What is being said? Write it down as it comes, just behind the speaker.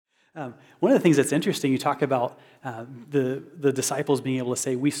One of the things that's interesting, you talk about the disciples being able to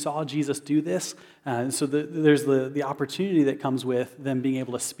say, we saw Jesus do this. So there's the opportunity that comes with them being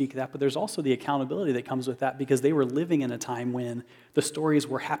able to speak that, but there's also the accountability that comes with that because they were living in a time when the stories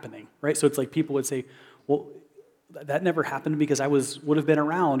were happening, right? So it's like people would say, well, that never happened because I would have been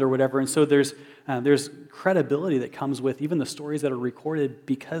around or whatever. And so there's credibility that comes with even the stories that are recorded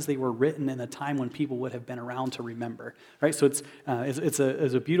because they were written in a time when people would have been around to remember, right? So it's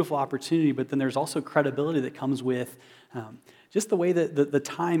a beautiful opportunity, but then there's also credibility that comes with just the way that the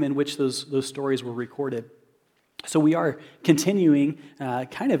time in which those stories were recorded. So we are continuing,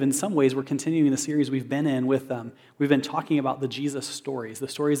 kind of in some ways, we're continuing the series we've been in with, we've been talking about the Jesus stories, the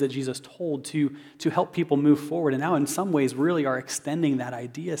stories that Jesus told to help people move forward. And now in some ways really are extending that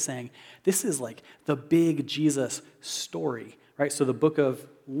idea, saying this is like the big Jesus story, right? So the book of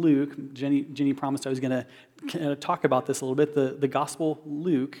Luke, Jenny promised I was going to talk about this a little bit, the Gospel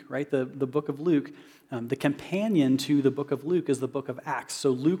Luke, right? The book of Luke. The companion to the book of Luke is the book of Acts.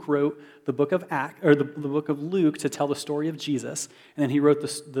 So Luke wrote the book of the book of Luke to tell the story of Jesus, and then he wrote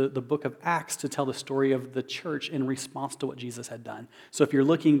the book of Acts to tell the story of the church in response to what Jesus had done. So if you're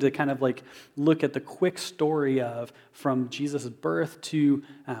looking to kind of like look at the quick story of from Jesus' birth to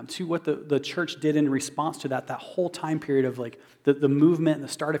what the church did in response to that whole time period of like the movement and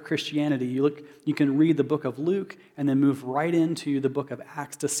the start of Christianity, you can read the book of Luke and then move right into the book of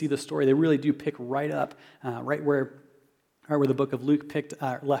Acts to see the story. They really do pick right up, right where the book of Luke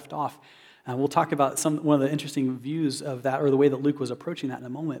left off. We'll talk about one of the interesting views of that, or the way that Luke was approaching that in a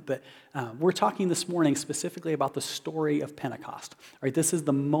moment. But we're talking this morning specifically about the story of Pentecost. Right? This is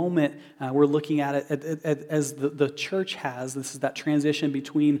the moment we're looking at it as the church has. This is that transition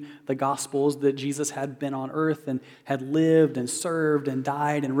between the Gospels that Jesus had been on earth and had lived and served and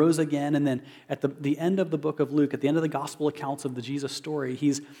died and rose again. And then at the end of the book of Luke, at the end of the Gospel accounts of the Jesus story,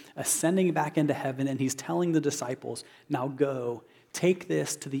 he's ascending back into heaven and he's telling the disciples, now go. Take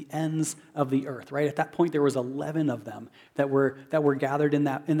this to the ends of the earth, right? At that point, there was 11 of them that were gathered in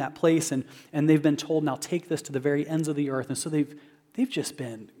that place, and they've been told, now take this to the very ends of the earth. And so they've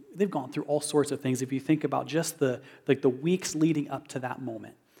gone through all sorts of things. If you think about just the weeks leading up to that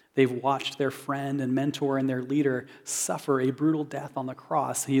moment, they've watched their friend and mentor and their leader suffer a brutal death on the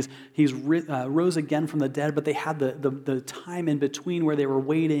cross. He's rose again from the dead, but they had the time in between where they were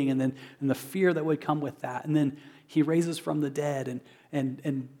waiting, and the fear that would come with that, and then he raises from the dead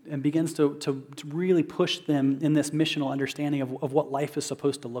and begins to really push them in this missional understanding of what life is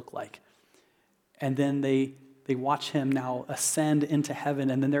supposed to look like. And then they watch him now ascend into heaven,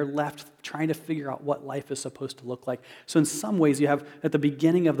 and then they're left trying to figure out what life is supposed to look like. So in some ways, you have, at the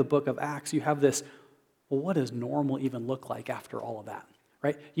beginning of the book of Acts, you have this, well, what does normal even look like after all of that?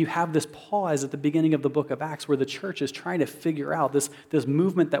 Right? You have this pause at the beginning of the book of Acts where the church is trying to figure out this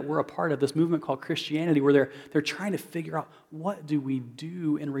movement that we're a part of, this movement called Christianity, where they're trying to figure out what do we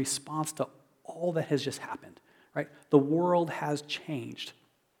do in response to all that has just happened, right? The world has changed,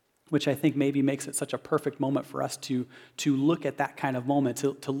 which I think maybe makes it such a perfect moment for us to look at that kind of moment,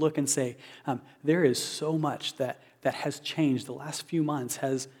 to look and say, there is so much that has changed. The last few months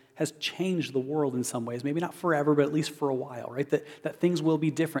has changed the world in some ways. Maybe not forever, but at least for a while, right? That things will be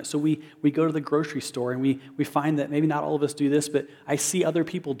different. So we go to the grocery store and we find that maybe not all of us do this, but I see other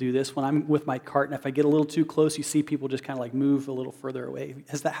people do this when I'm with my cart, and if I get a little too close, you see people just kind of like move a little further away.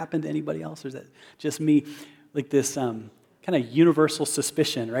 Has that happened to anybody else, or is that just me? Like this kind of universal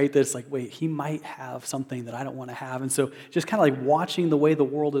suspicion, right? That it's like, wait, he might have something that I don't want to have. And so just kind of like watching the way the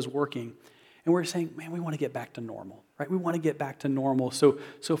world is working. And we're saying, man, we want to get back to normal, right? We want to get back to normal. So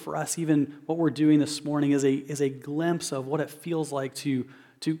for us, even what we're doing this morning is a glimpse of what it feels like to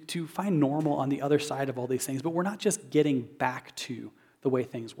find normal on the other side of all these things. But we're not just getting back to the way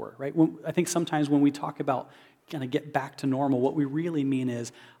things were, right? I think sometimes when we talk about kind of get back to normal, what we really mean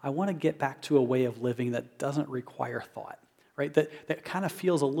is I want to get back to a way of living that doesn't require thought. Right? That kind of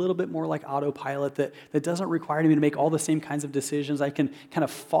feels a little bit more like autopilot, that doesn't require me to make all the same kinds of decisions. I can kind of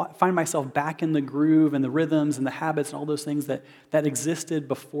find myself back in the groove and the rhythms and the habits and all those things that existed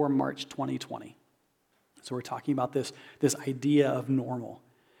before March 2020. So we're talking about this idea of normal.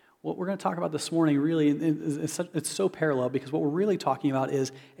 What we're going to talk about this morning really, it's so parallel because what we're really talking about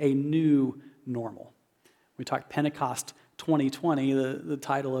is a new normal. We talked Pentecost 2020, the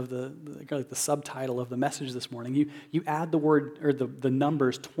title of the subtitle of the message this morning. You add the word or the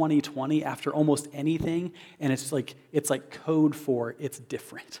numbers 2020 after almost anything, and it's like code for it's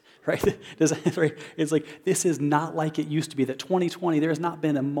different, right? It's like this is not like it used to be. That 2020, there has not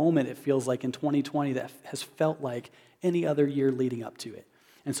been a moment, it feels like, in 2020 that has felt like any other year leading up to it.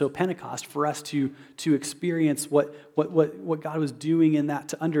 And so Pentecost, for us to experience what God was doing in that,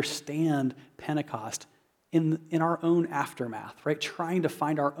 to understand Pentecost in our own aftermath, right? Trying to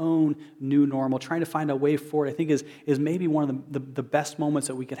find our own new normal, trying to find a way forward, I think is maybe one of the best moments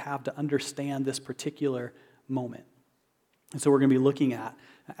that we could have to understand this particular moment. And so we're going to be looking at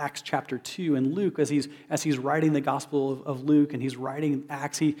Acts chapter 2, and Luke, as he's writing the Gospel of Luke and he's writing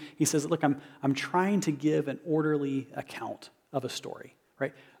Acts, he says, look, I'm trying to give an orderly account of a story,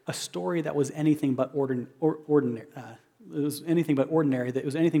 right? A story that was anything but ordinary. It was anything but ordinary. That it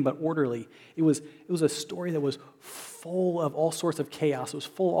was anything but orderly. It was a story that was full of all sorts of chaos. It was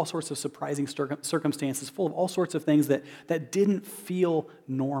full of all sorts of surprising circumstances, full of all sorts of things that didn't feel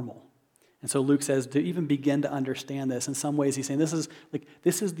normal. And so Luke says to even begin to understand this, in some ways he's saying this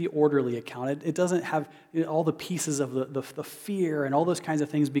is the orderly account. It doesn't have all the pieces of the fear and all those kinds of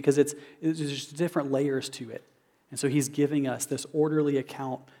things, because it's just different layers to it. And so he's giving us this orderly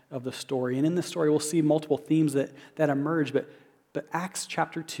account of the story. And in this story, we'll see multiple themes that emerge. But Acts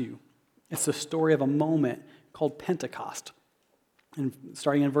chapter 2, it's the story of a moment called Pentecost. And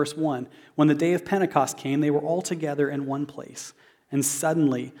starting in verse 1, when the day of Pentecost came, they were all together in one place. And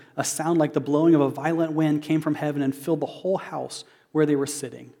suddenly, a sound like the blowing of a violent wind came from heaven and filled the whole house where they were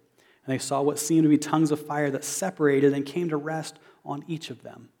sitting. And they saw what seemed to be tongues of fire that separated and came to rest on each of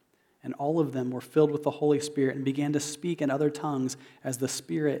them. And all of them were filled with the Holy Spirit and began to speak in other tongues as the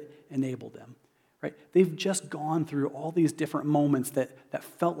Spirit enabled them. Right? They've just gone through all these different moments that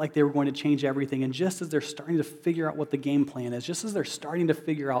felt like they were going to change everything. And just as they're starting to figure out what the game plan is, just as they're starting to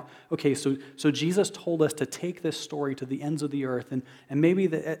figure out, okay, so Jesus told us to take this story to the ends of the earth. And maybe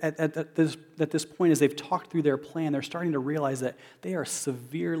at this point, as they've talked through their plan, they're starting to realize that they are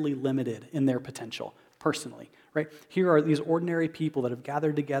severely limited in their potential personally. Right? Here are these ordinary people that have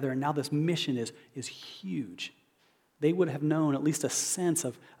gathered together, and now this mission is huge. They would have known at least a sense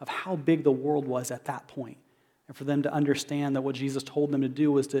of how big the world was at that point. And for them to understand that what Jesus told them to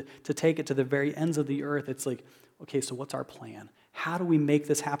do was to take it to the very ends of the earth, it's like, okay, so what's our plan? How do we make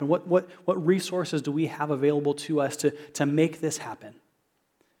this happen? What resources do we have available to us to make this happen?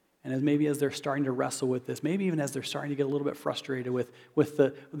 And as they're starting to wrestle with this, maybe even as they're starting to get a little bit frustrated with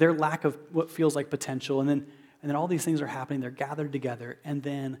their lack of what feels like potential, and then all these things are happening, they're gathered together, and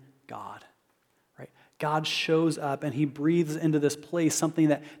then God. God shows up and he breathes into this place something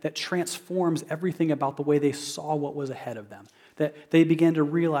that transforms everything about the way they saw what was ahead of them. That they began to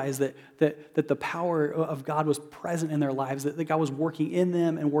realize that the power of God was present in their lives, that God was working in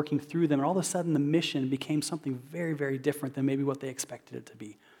them and working through them. And all of a sudden the mission became something very, very different than maybe what they expected it to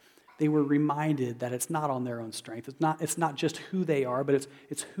be. They were reminded that it's not on their own strength. It's not just who they are, but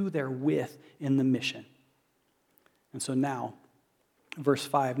it's who they're with in the mission. And so now, verse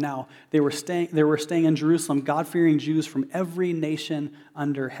 5, now they were staying in Jerusalem, God-fearing Jews from every nation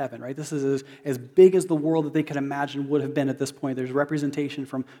under heaven, right? This is as big as the world that they could imagine would have been at this point. There's representation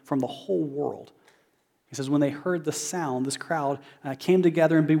from the whole world. He says, when they heard the sound, this crowd came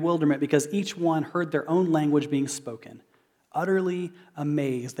together in bewilderment because each one heard their own language being spoken. Utterly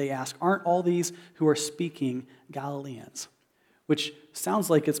amazed, they asked, aren't all these who are speaking Galileans? Which sounds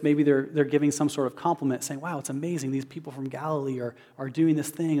like it's maybe they're giving some sort of compliment, saying, wow, it's amazing. These people from Galilee are doing this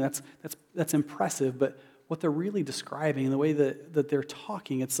thing. That's impressive. But what they're really describing, and the way that they're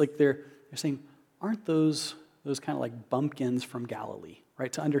talking, it's like they're saying, aren't those kind of like bumpkins from Galilee,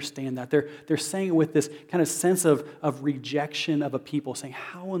 right? To understand that. They're saying it with this kind of sense of rejection of a people, saying,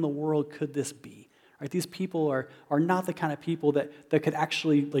 how in the world could this be? Right? These people are not the kind of people that could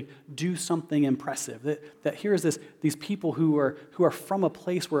actually like do something impressive. That here's these people who are from a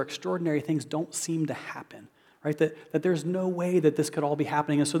place where extraordinary things don't seem to happen. Right? That there's no way that this could all be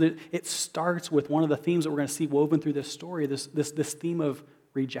happening. And so that it starts with one of the themes that we're going to see woven through this story, this theme of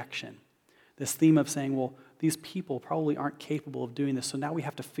rejection. This theme of saying, well, these people probably aren't capable of doing this, so now we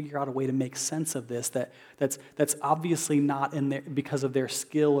have to figure out a way to make sense of this that's obviously not in there because of their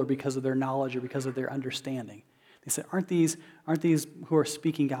skill or because of their knowledge or because of their understanding. They said, aren't these who are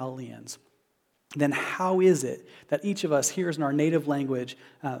speaking Galileans? Then how is it that each of us hears in our native language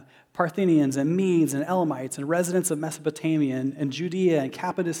Parthians and Medes and Elamites and residents of Mesopotamia and Judea and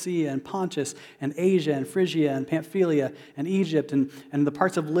Cappadocia and Pontus and Asia and Phrygia and Pamphylia and Egypt and the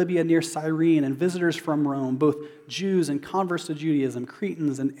parts of Libya near Cyrene and visitors from Rome, both Jews and converts to Judaism,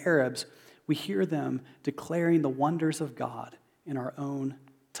 Cretans and Arabs, we hear them declaring the wonders of God in our own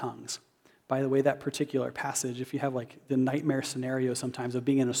tongues. By the way, that particular passage, if you have like the nightmare scenario sometimes of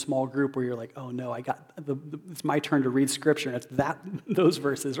being in a small group where you're like, oh no, it's my turn to read scripture, and it's those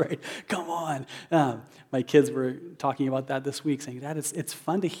verses, right? Come on. My kids were talking about that this week, saying, Dad, it's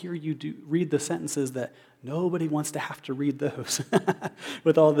fun to hear you read the sentences that Nobody wants to have to read those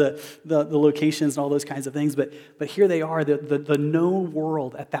with all the locations and all those kinds of things. But here they are, the known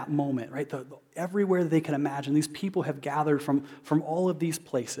world at that moment, right? Everywhere they can imagine, these people have gathered from all of these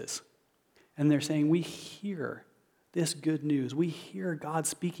places. And they're saying, we hear this good news. We hear God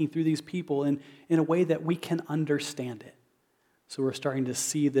speaking through these people in a way that we can understand it. So we're starting to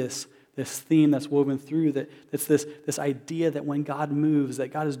see this theme that's woven through, that's this idea that when God moves,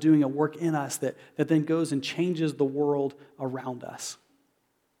 that God is doing a work in us that then goes and changes the world around us.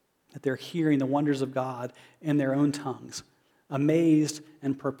 That they're hearing the wonders of God in their own tongues. Amazed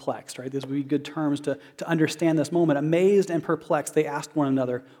and perplexed, right? These would be good terms to understand this moment. Amazed and perplexed, they asked one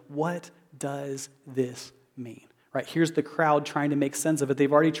another, what does this mean? Right, here's the crowd trying to make sense of it.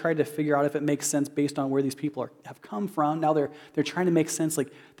 They've already tried to figure out if it makes sense based on where these people have come from. Now they're trying to make sense,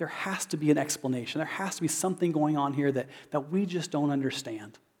 like there has to be an explanation. There has to be something going on here that we just don't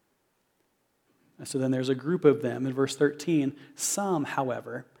understand. And so then there's a group of them in verse 13. Some,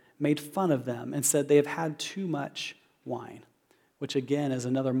 however, made fun of them and said they have had too much wine, which again is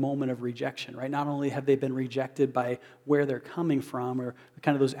another moment of rejection, right? Not only have they been rejected by where they're coming from or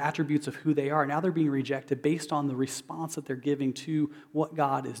kind of those attributes of who they are, now they're being rejected based on the response that they're giving to what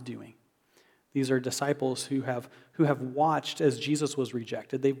God is doing. These are disciples who have watched as Jesus was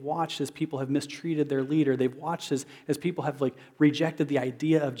rejected. They've watched as people have mistreated their leader. They've watched as people have rejected the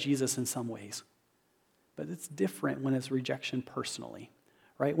idea of Jesus in some ways. But it's different when it's rejection personally,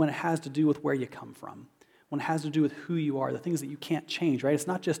 right? When it has to do with where you come from. When it has to do with who you are, the things that you can't change, right? It's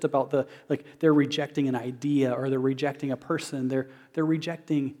not just about they're rejecting an idea or they're rejecting a person. They're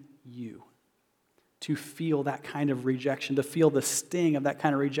rejecting you. To feel that kind of rejection, to feel the sting of that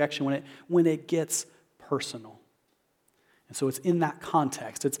kind of rejection when it gets personal. And so it's in that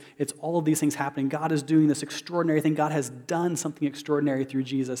context. It's all of these things happening. God is doing this extraordinary thing. God has done something extraordinary through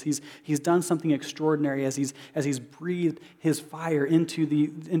Jesus. He's done something extraordinary as he's breathed his fire into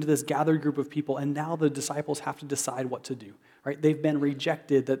this gathered group of people. And now the disciples have to decide what to do. Right? They've been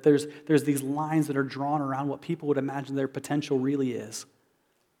rejected. That there's these lines that are drawn around what people would imagine their potential really is.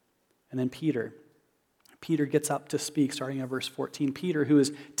 And then Peter gets up to speak, starting at verse 14. Peter, who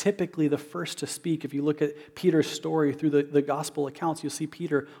is typically the first to speak. If you look at Peter's story through the gospel accounts, you'll see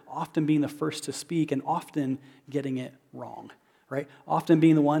Peter often being the first to speak and often getting it wrong, right? Often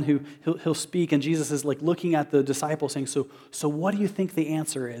being the one who he'll speak, and Jesus is looking at the disciples saying, so what do you think the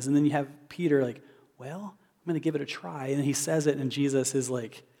answer is? And then you have Peter well, I'm going to give it a try. And he says it, and Jesus is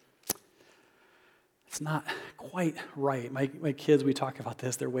it's not quite right. My kids, we talk about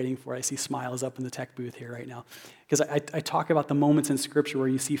this. They're waiting for it. I see smiles up in the tech booth here right now. Because I talk about the moments in Scripture where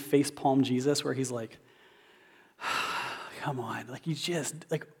you see facepalm Jesus, where he's come on. You just,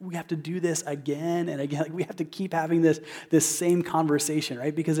 we have to do this again and again. We have to keep having this same conversation,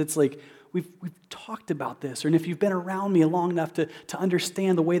 right? Because it's we've talked about this. And if you've been around me long enough to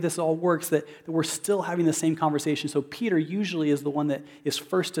understand the way this all works, that we're still having the same conversation. So Peter usually is the one that is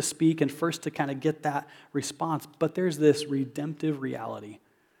first to speak and first to kind of get that response. But there's this redemptive reality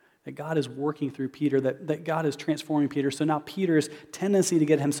that God is working through Peter, that God is transforming Peter. So now Peter's tendency to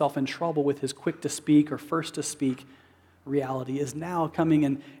get himself in trouble with his quick to speak or first to speak reality is now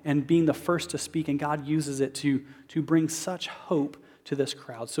coming and being the first to speak, and God uses it to bring such hope to this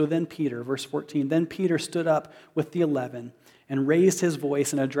crowd. So then Peter, verse 14, then Peter stood up with the 11 and raised his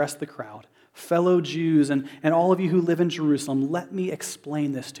voice and addressed the crowd. Fellow Jews and all of you who live in Jerusalem, let me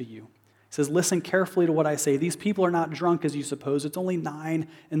explain this to you. He says, listen carefully to what I say. These people are not drunk as you suppose. It's only 9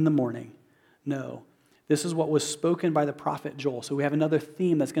 a.m. No, this is what was spoken by the prophet Joel. So we have another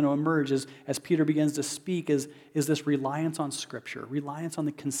theme that's going to emerge as Peter begins to speak is this reliance on Scripture, reliance on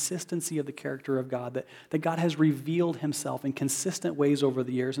the consistency of the character of God, that God has revealed himself in consistent ways over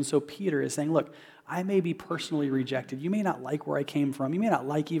the years. And so Peter is saying, look, I may be personally rejected. You may not like where I came from. You may not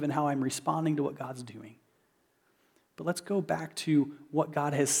like even how I'm responding to what God's doing. But let's go back to what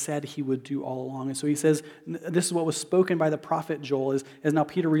God has said he would do all along. And so he says, this is what was spoken by the prophet Joel, is now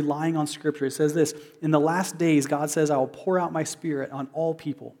Peter relying on Scripture. It says this, in the last days, God says, I will pour out my Spirit on all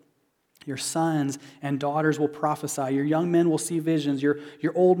people. Your sons and daughters will prophesy. Your young men will see visions. Your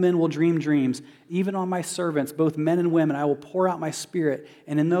old men will dream dreams. Even on my servants, both men and women, I will pour out my Spirit.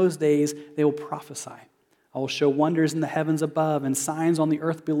 And in those days, they will prophesy. I will show wonders in the heavens above and signs on the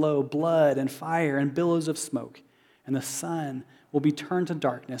earth below, blood and fire and billows of smoke. And the sun will be turned to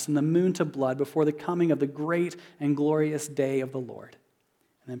darkness and the moon to blood before the coming of the great and glorious day of the Lord.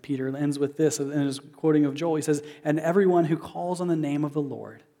 And then Peter ends with this in his quoting of Joel. He says, and everyone who calls on the name of the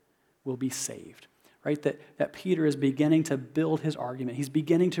Lord will be saved. right? That Peter is beginning to build his argument. He's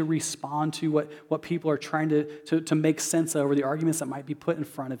beginning to respond to what people are trying to make sense of, or the arguments that might be put in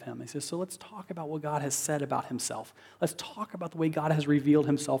front of him. He says, so let's talk about what God has said about himself. Let's talk about the way God has revealed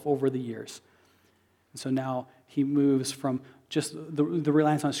himself over the years. And so now he moves from just the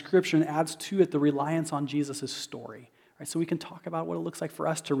reliance on Scripture and adds to it the reliance on Jesus' story. Right? So we can talk about what it looks like for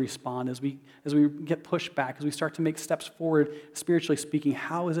us to respond as we get pushed back, as we start to make steps forward, spiritually speaking.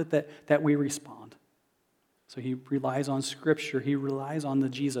 How is it that we respond? So he relies on Scripture. He relies on the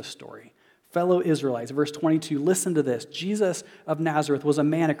Jesus story. Fellow Israelites, verse 22, listen to this. Jesus of Nazareth was a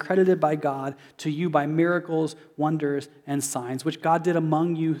man accredited by God to you by miracles, wonders, and signs, which God did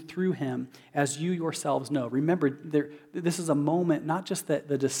among you through him, as you yourselves know. Remember, this is a moment, not just that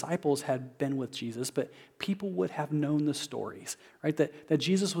the disciples had been with Jesus, but people would have known the stories, right? That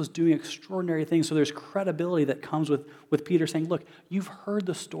Jesus was doing extraordinary things. So there's credibility that comes with Peter saying, look, you've heard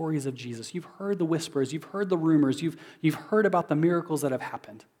the stories of Jesus. You've heard the whispers. You've heard the rumors. You've heard about the miracles that have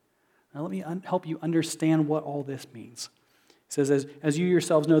happened. Now let me help you understand what all this means. It says, as you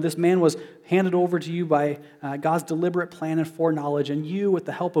yourselves know, this man was handed over to you by God's deliberate plan and foreknowledge, and you, with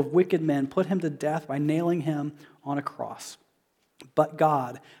the help of wicked men, put him to death by nailing him on a cross. But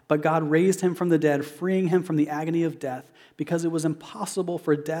God raised him from the dead, freeing him from the agony of death, because it was impossible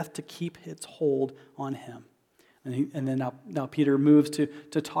for death to keep its hold on him. And then now Peter moves to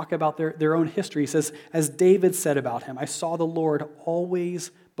talk about their own history. He says, as David said about him, I saw the Lord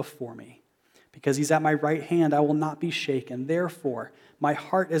always before me. Because he's at my right hand, I will not be shaken. Therefore, my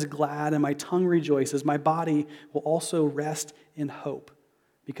heart is glad and my tongue rejoices. My body will also rest in hope.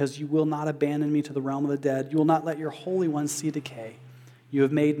 Because you will not abandon me to the realm of the dead. You will not let your Holy One see decay. You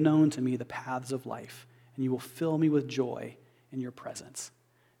have made known to me the paths of life, and you will fill me with joy in your presence.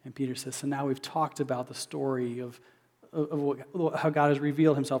 And Peter says, so now we've talked about the story of how God has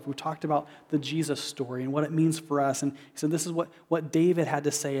revealed himself. We've talked about the Jesus story and what it means for us. And he said, this is what David had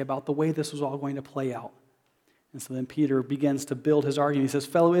to say about the way this was all going to play out. And so then Peter begins to build his argument. He says,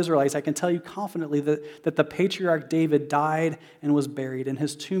 fellow Israelites, I can tell you confidently that the patriarch David died and was buried, and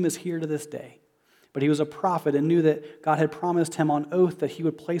his tomb is here to this day. But he was a prophet and knew that God had promised him on oath that he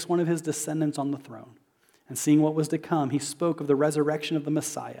would place one of his descendants on the throne. And seeing what was to come, he spoke of the resurrection of the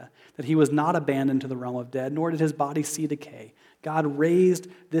Messiah, that he was not abandoned to the realm of dead, nor did his body see decay. God raised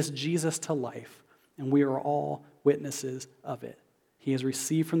this Jesus to life, and we are all witnesses of it. He has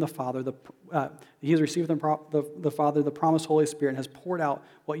received from the Father the promised Holy Spirit and has poured out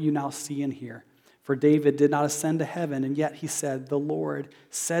what you now see and hear. For David did not ascend to heaven, and yet he said, the Lord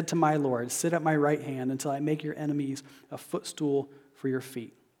said to my Lord, sit at my right hand until I make your enemies a footstool for your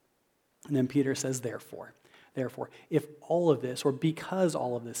feet. And then Peter says, Therefore, if all of this, or because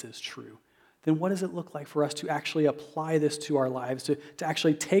all of this is true, then what does it look like for us to actually apply this to our lives, to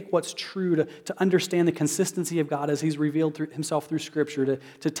actually take what's true, to understand the consistency of God as he's revealed himself through Scripture,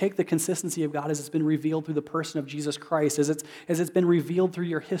 to take the consistency of God as it's been revealed through the person of Jesus Christ, as it's been revealed through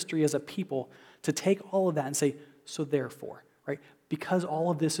your history as a people, to take all of that and say, so therefore, right? Because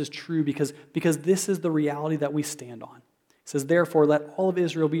all of this is true, because this is the reality that we stand on. It says, therefore, let all of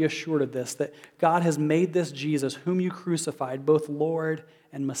Israel be assured of this, that God has made this Jesus, whom you crucified, both Lord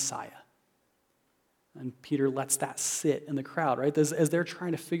and Messiah. And Peter lets that sit in the crowd, right? As they're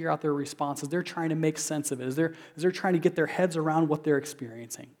trying to figure out their responses, they're trying to make sense of it, as they're trying to get their heads around what they're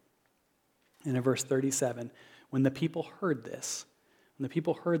experiencing. And in verse 37, when the people heard this,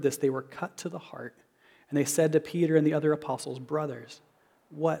 they were cut to the heart, and they said to Peter and the other apostles, brothers,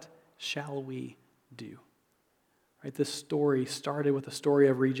 what shall we do? Right, this story started with a story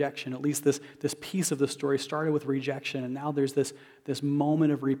of rejection. At least this piece of the story started with rejection, and now there's this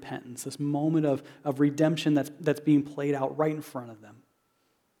moment of repentance, this moment of redemption that's being played out right in front of them.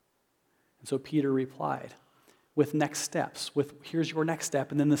 And so Peter replied with next steps, here's your next step,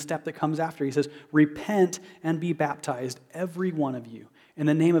 and then the step that comes after. He says, repent and be baptized, every one of you, in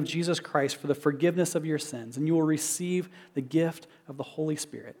the name of Jesus Christ for the forgiveness of your sins, and you will receive the gift of the Holy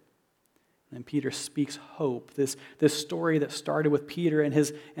Spirit. And Peter speaks hope. This story that started with Peter and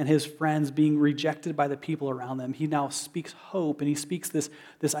his friends being rejected by the people around them, he now speaks hope, and he speaks this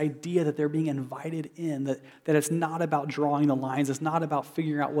idea that they're being invited in, that it's not about drawing the lines, it's not about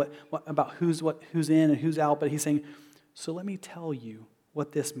figuring out what about who's in and who's out, but he's saying, so let me tell you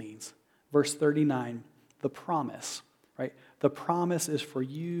what this means. Verse 39, the promise, right? The promise is for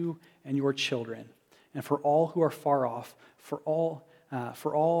you and your children, and for all who are far off, for all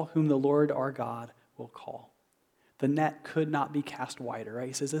whom the Lord our God will call. the net could not be cast wider, right?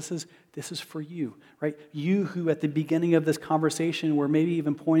 He says, this is for you, right? You who at the beginning of this conversation were maybe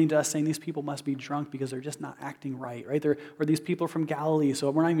even pointing to us saying these people must be drunk because they're just not acting right, right? Or these people from Galilee, so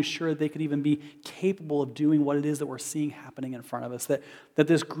we're not even sure that they could even be capable of doing what it is that we're seeing happening in front of us. That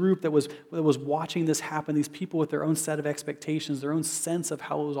this group that was watching this happen, these people with their own set of expectations, their own sense of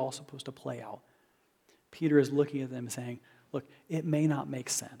how it was all supposed to play out. Peter is looking at them and saying, look, it may not make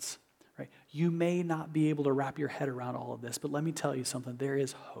sense. Right? You may not be able to wrap your head around all of this, but let me tell you something. There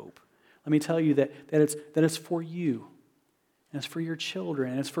is hope. Let me tell you that it's for you, and it's for your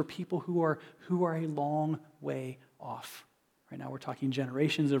children, and it's for people who are a long way off. Right now, we're talking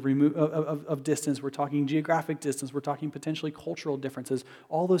generations of distance. We're talking geographic distance. We're talking potentially cultural differences.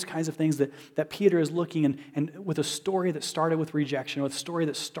 All those kinds of things that Peter is looking and with a story that started with rejection, with a story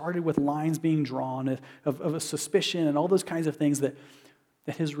that started with lines being drawn of a suspicion, and all those kinds of things that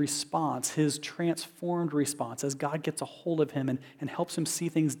his response, his transformed response, as God gets a hold of him and helps him see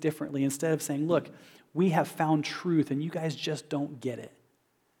things differently, instead of saying, look, we have found truth and you guys just don't get it.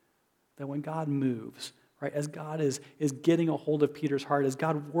 That when God moves, right, as God is getting a hold of Peter's heart, as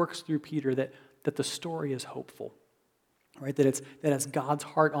God works through Peter, that the story is hopeful. Right? That it's God's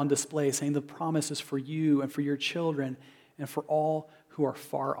heart on display, saying the promise is for you and for your children and for all who are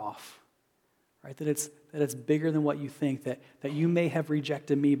far off. Right? That it's bigger than what you think, that you may have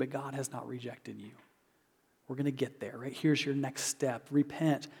rejected me, but God has not rejected you. We're going to get there, right? Here's your next step.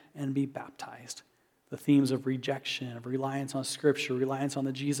 Repent and be baptized. The themes of rejection, of reliance on Scripture, reliance on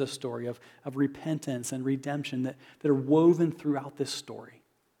the Jesus story, of repentance and redemption that are woven throughout this story.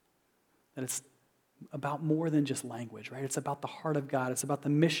 That it's about more than just language, right? It's about the heart of God. It's about the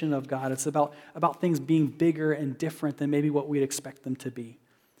mission of God. It's about things being bigger and different than maybe what we'd expect them to be.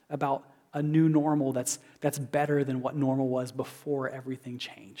 About a new normal that's better than what normal was before everything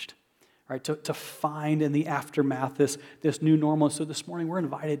changed. Right? To find in the aftermath this new normal. So this morning we're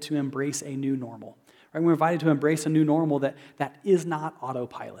invited to embrace a new normal. Right? We're invited to embrace a new normal that is not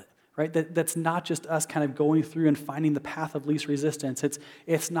autopilot. Right? That's not just us kind of going through and finding the path of least resistance.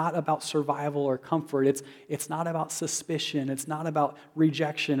 It's not about survival or comfort. It's not about suspicion. It's not about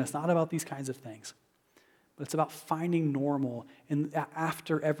rejection. It's not about these kinds of things. But it's about finding normal and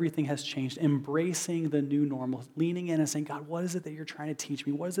after everything has changed, embracing the new normal, leaning in and saying, God, what is it that you're trying to teach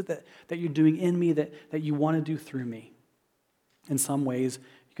me? What is it that you're doing in me that you want to do through me? In some ways,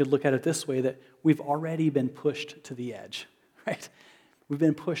 you could look at it this way, that we've already been pushed to the edge, right? We've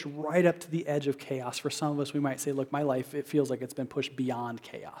been pushed right up to the edge of chaos. For some of us, we might say, look, my life, it feels like it's been pushed beyond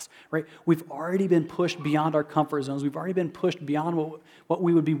chaos, right? We've already been pushed beyond our comfort zones. We've already been pushed beyond what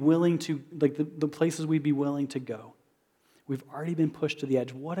we would be willing to, like the places we'd be willing to go. We've already been pushed to the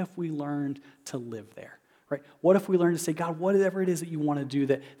edge. What if we learned to live there, right? What if we learned to say, God, whatever it is that you want to do,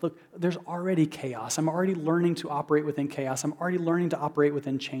 that, look, there's already chaos. I'm already learning to operate within chaos. I'm already learning to operate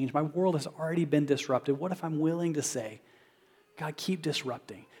within change. My world has already been disrupted. What if I'm willing to say, God, keep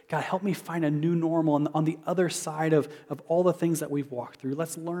disrupting. God, help me find a new normal on the other side of all the things that we've walked through.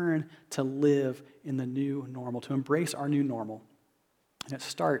 Let's learn to live in the new normal, to embrace our new normal. And it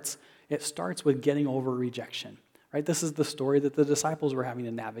starts with getting over rejection. Right? This is the story that the disciples were having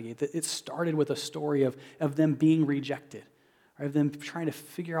to navigate. It started with a story of them being rejected, right? Of them trying to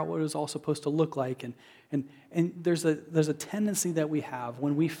figure out what it was all supposed to look like. And there's a tendency that we have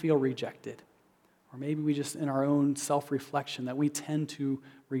when we feel rejected, or maybe we just, in our own self-reflection, that we tend to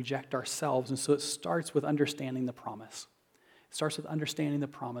reject ourselves. And so it starts with understanding the promise. It starts with understanding the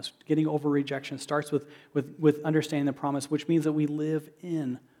promise. Getting over rejection starts with understanding the promise, which means that we live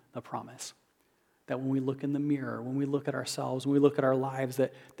in the promise. That when we look in the mirror, when we look at ourselves, when we look at our lives,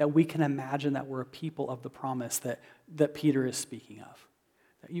 that we can imagine that we're a people of the promise that Peter is speaking of.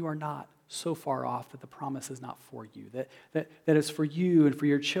 That you are not so far off that the promise is not for you. That it's for you and for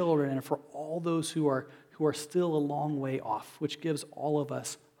your children and for all those who are still a long way off, which gives all of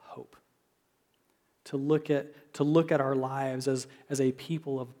us hope. To look at our lives as a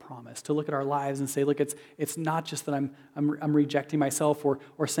people of promise, to look at our lives and say, look, it's not just that I'm rejecting myself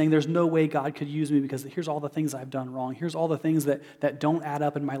or saying there's no way God could use me because here's all the things I've done wrong. Here's all the things that don't add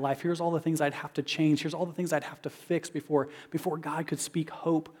up in my life. Here's all the things I'd have to change. Here's all the things I'd have to fix before God could speak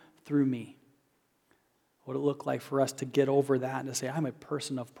hope through me. What would it look like for us to get over that and to say, I'm a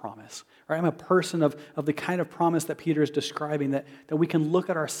person of promise, right? I'm a person of the kind of promise that Peter is describing, that we can look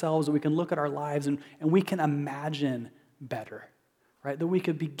at ourselves, that we can look at our lives, and we can imagine better, right? That we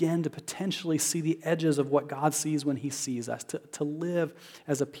could begin to potentially see the edges of what God sees when he sees us, to live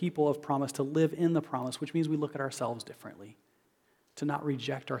as a people of promise, to live in the promise, which means we look at ourselves differently, to not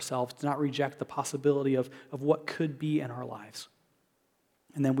reject ourselves, to not reject the possibility of what could be in our lives.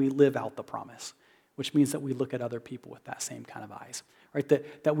 And then we live out the promise, which means that we look at other people with that same kind of eyes, right?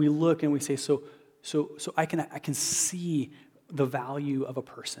 That we look and we say, so I can see the value of a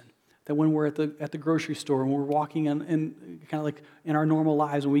person. That when we're at the grocery store, when we're walking in kind of like in our normal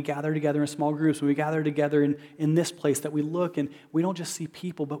lives, when we gather together in small groups, when we gather together in this place, that we look and we don't just see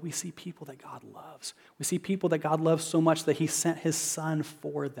people, but we see people that God loves. We see people that God loves so much that he sent his son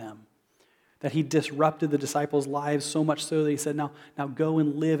for them. That he disrupted the disciples' lives so much so that he said, now go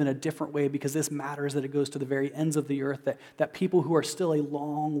and live in a different way, because this matters, that it goes to the very ends of the earth, that people who are still a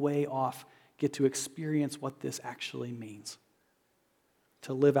long way off get to experience what this actually means.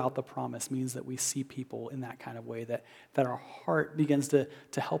 To live out the promise means that we see people in that kind of way, that our heart begins to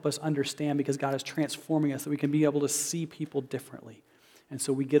help us understand, because God is transforming us, that we can be able to see people differently. And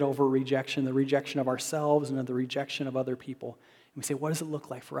so we get over rejection, the rejection of ourselves and the rejection of other people. And we say, what does it look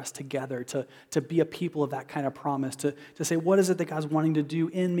like for us together to be a people of that kind of promise, to say, what is it that God's wanting to do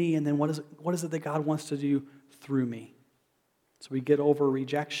in me, and then what is it that God wants to do through me? So we get over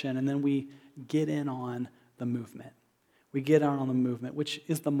rejection, and then we get in on the movement. We get on the movement, which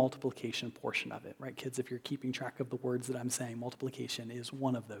is the multiplication portion of it, right, kids? If you're keeping track of the words that I'm saying, multiplication is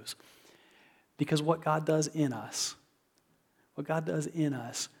one of those. Because what God does in us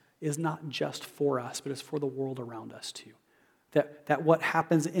is not just for us, but it's for the world around us too. That what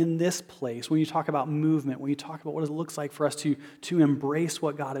happens in this place, when you talk about movement, when you talk about what it looks like for us to embrace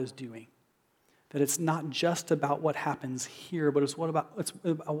what God is doing, that it's not just about what happens here, but it's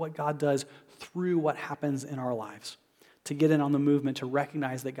about what God does through what happens in our lives. To get in on the movement, to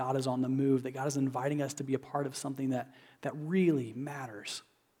recognize that God is on the move, that God is inviting us to be a part of something that really matters.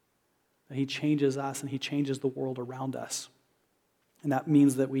 That he changes us and he changes the world around us. And that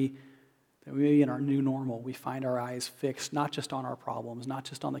means that we in our new normal, we find our eyes fixed not just on our problems, not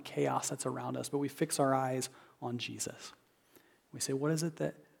just on the chaos that's around us, but we fix our eyes on Jesus. We say, what is it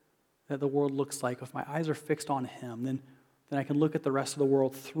that the world looks like? If my eyes are fixed on him, then I can look at the rest of the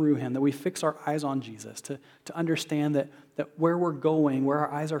world through him, that we fix our eyes on Jesus, to understand that where we're going, where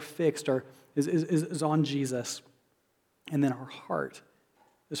our eyes are fixed is on Jesus. And then our heart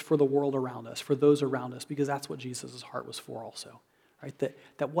is for the world around us, for those around us, because that's what Jesus' heart was for also. Right?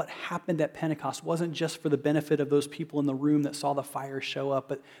 That what happened at Pentecost wasn't just for the benefit of those people in the room that saw the fire show up,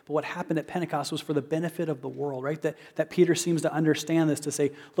 but what happened at Pentecost was for the benefit of the world, right? That Peter seems to understand this, to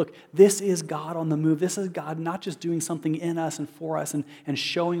say, look, this is God on the move. This is God not just doing something in us and for us and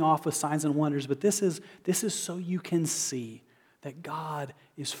showing off with signs and wonders, but this is so you can see that God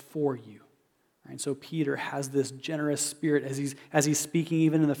is for you. Right? And so Peter has this generous spirit as he's speaking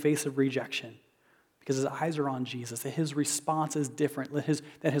even in the face of rejection. Because his eyes are on Jesus, that his response is different,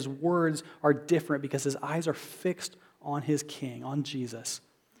 that his words are different because his eyes are fixed on his King, on Jesus,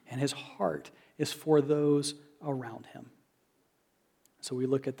 and his heart is for those around him. So we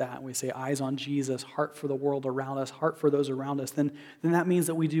look at that and we say, eyes on Jesus, heart for the world around us, heart for those around us. Then that means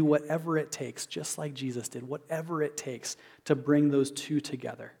that we do whatever it takes, just like Jesus did, whatever it takes to bring those two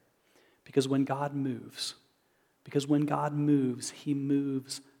together. Because when God moves, he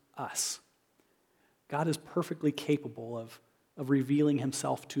moves us. God is perfectly capable of revealing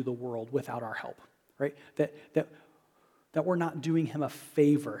himself to the world without our help, right? That we're not doing him a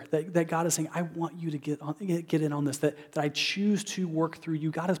favor, that God is saying, I want you to get in on this, that I choose to work through you.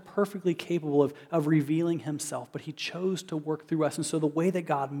 God is perfectly capable of revealing himself, but he chose to work through us. And so the way that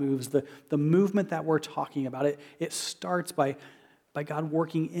God moves, the movement that we're talking about, it starts by God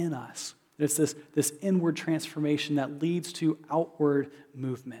working in us. It's this inward transformation that leads to outward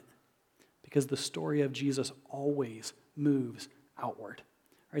movement. Because the story of Jesus always moves outward,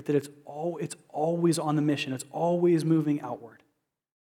 right? That it's always on the mission. It's always moving outward.